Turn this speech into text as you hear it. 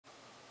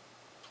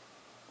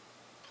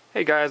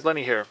Hey guys,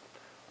 Lenny here.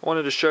 I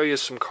wanted to show you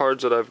some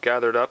cards that I've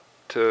gathered up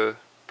to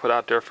put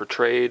out there for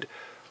trade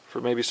for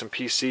maybe some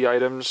PC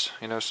items,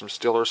 some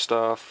Steelers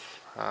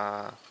stuff,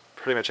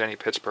 pretty much any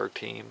Pittsburgh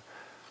team,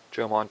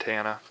 Joe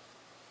Montana.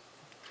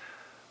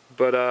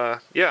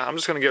 But yeah, I'm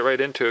just going to get right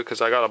into it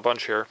because I got a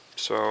bunch here,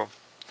 so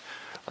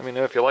let me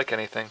know if you like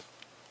anything.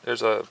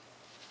 There's a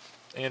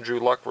Andrew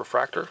Luck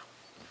refractor,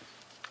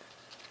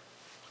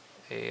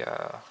 a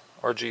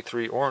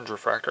RG3 orange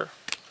refractor.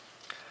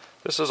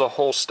 This is a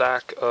whole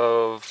stack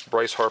of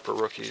Bryce Harper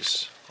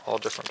rookies, all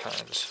different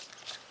kinds.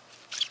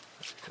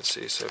 As you can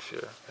see, so if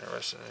you're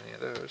interested in any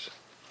of those.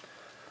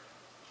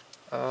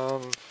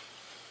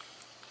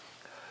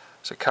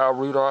 It's a Kyle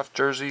Rudolph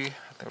jersey,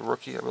 I think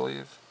rookie, I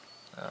believe.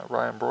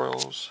 Ryan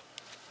Broyles,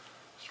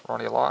 it's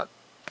Ronnie Lott.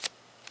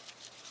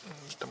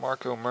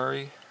 DeMarco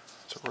Murray,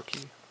 it's a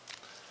rookie.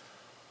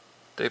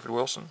 David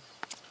Wilson.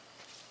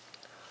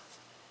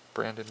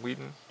 Brandon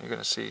Whedon, you're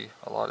going to see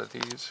a lot of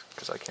these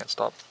because I can't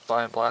stop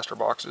buying blaster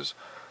boxes.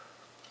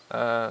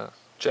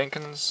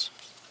 Jenkins,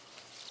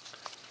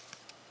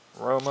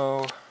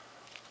 Romo,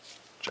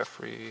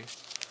 Jeffrey,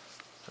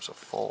 there's a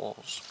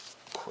Foles,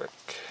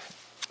 Quick,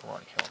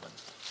 Ronnie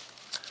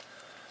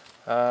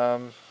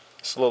Hillman.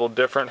 It's a little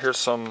different. Here's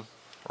some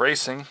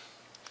racing,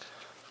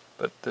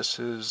 but this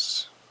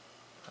is,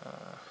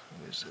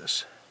 who is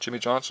this? Jimmy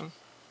Johnson.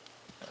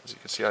 As you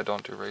can see, I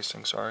don't do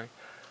racing, sorry.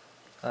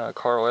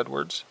 Carl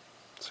Edwards,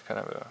 it's kind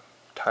of a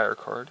tire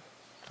card,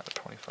 out of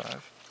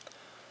 25.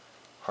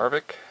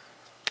 Harvick,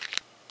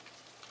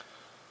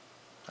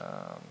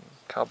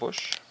 Kyle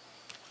Busch,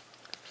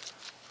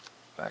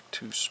 back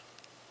to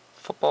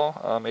football,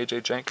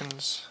 AJ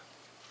Jenkins,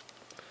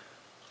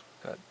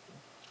 got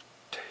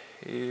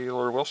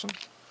Taylor Wilson,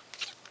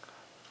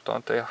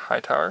 Dante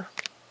Hightower,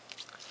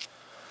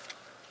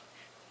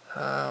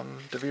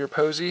 DeVere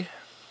Posey,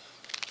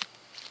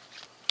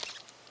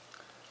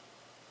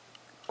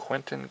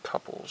 Quentin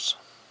Couples,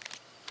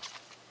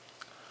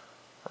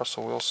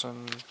 Russell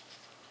Wilson,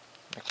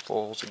 Nick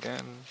Foles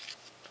again,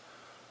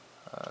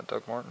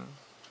 Doug Martin.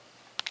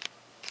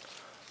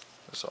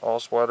 This is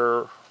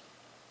Allsweater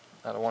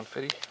out of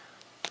 150.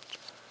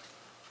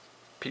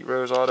 Pete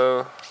Rose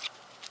auto,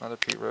 another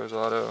Pete Rose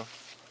auto.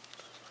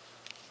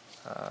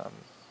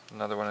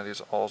 Another one of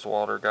these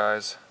Allsweater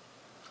guys.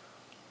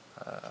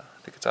 I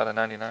think it's out of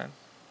 99.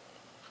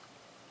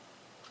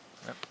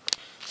 Yep.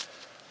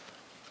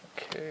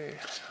 Okay.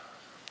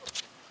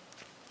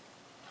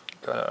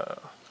 Got a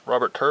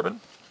Robert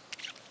Turbin.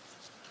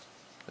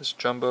 This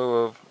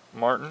jumbo of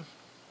Martin.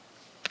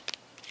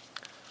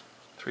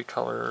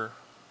 3-color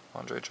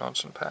Andre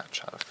Johnson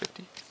patch out of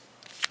 50.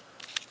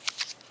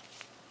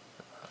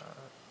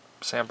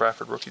 Sam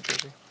Bradford rookie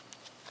jersey.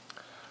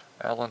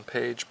 Alan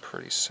Page,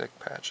 pretty sick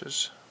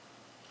patches.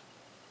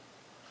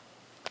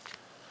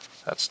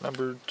 That's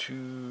numbered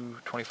to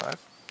 25.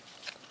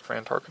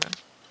 Fran Tarkenton.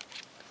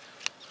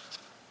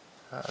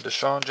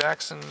 Deshaun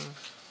Jackson,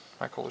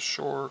 Michael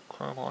LaShore,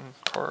 chrome on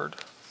card.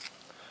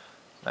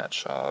 Matt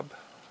Schaub,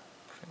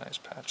 pretty nice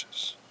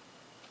patches.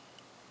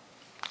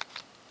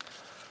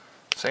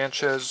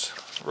 Sanchez,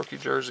 rookie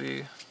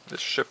jersey. This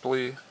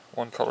Shipley,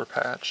 1-color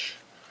patch,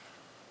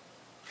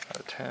 out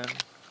of 10.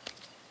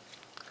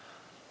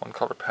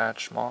 1-color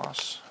patch,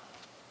 Moss.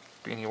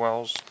 Beanie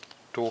Wells,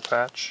 dual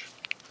patch.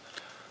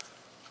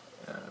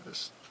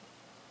 This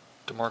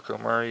DeMarco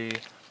Murray,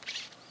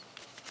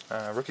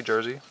 rookie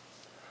jersey.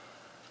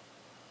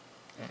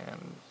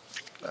 And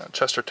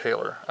Chester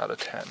Taylor, out of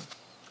 10.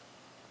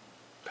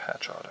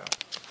 Patch auto.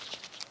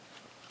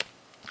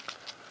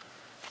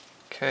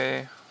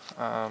 Okay.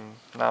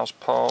 Niles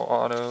Paul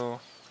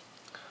auto,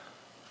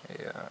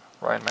 a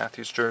Ryan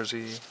Matthews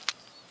jersey,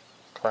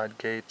 Clyde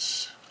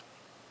Gates,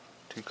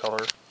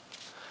 2-color,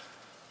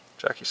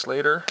 Jackie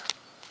Slater,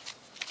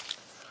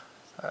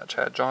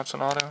 Chad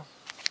Johnson auto,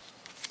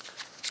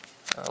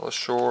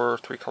 LaShore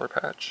 3-color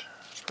patch,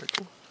 that's pretty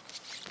cool.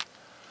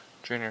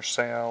 Junior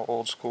Seau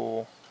old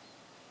school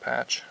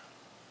patch,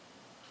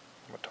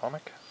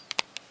 Atomic.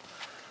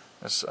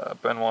 This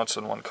Ben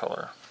Watson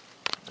 1-color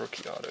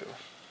rookie auto.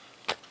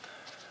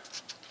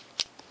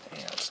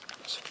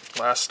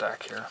 Last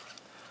stack here.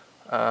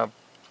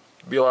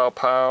 Bilal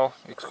Powell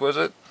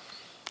Exquisite.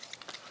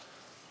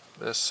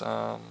 This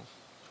AP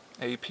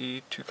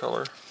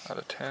 2-color out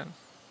of 10.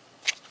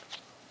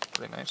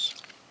 Pretty nice.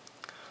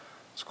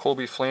 It's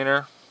Colby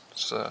Fleener.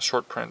 It's a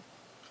short print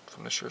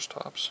from this year's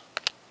Topps.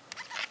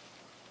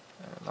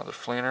 And another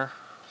Fleener.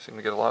 Seem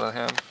to get a lot of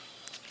him.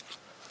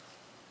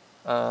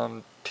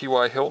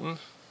 T.Y. Hilton.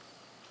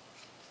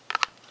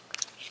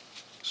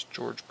 It's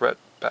George Brett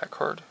back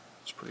card.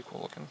 It's pretty cool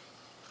looking.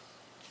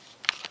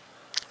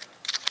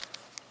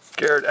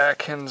 Garrett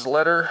Atkins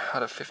letter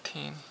out of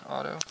 15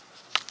 auto.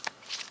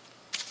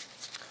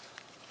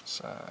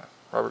 It's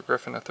Robert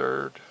Griffin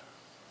III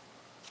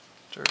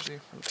jersey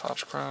from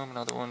Topps Chrome.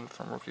 Another one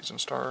from Rookies and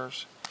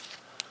Stars.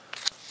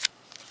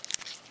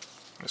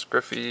 Miss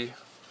Griffey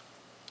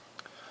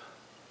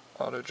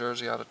auto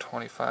jersey out of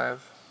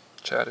 25.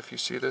 Chad, if you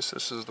see this,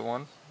 this is the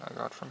one I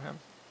got from him.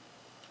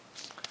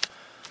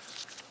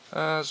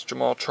 It's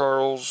Jamal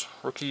Charles,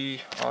 rookie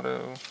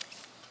auto.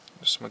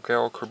 This is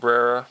Miguel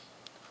Cabrera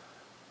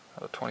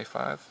out of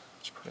 25.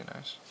 It's pretty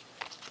nice.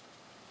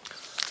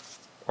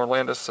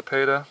 Orlando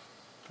Cepeda,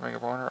 Ring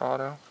of Honor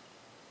auto.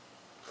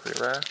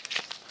 Pretty rare.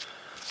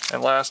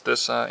 And last,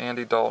 this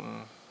Andy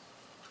Dalton.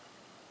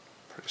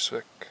 Pretty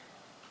sick.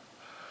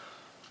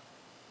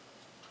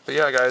 But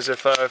yeah, guys,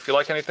 if you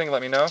like anything,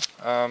 let me know.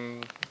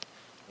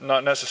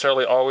 Not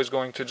necessarily always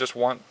going to just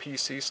want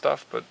PC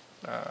stuff, but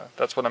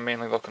that's what I'm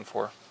mainly looking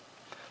for.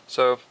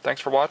 So, thanks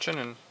for watching,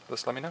 and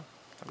just let me know.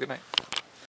 Have a good night.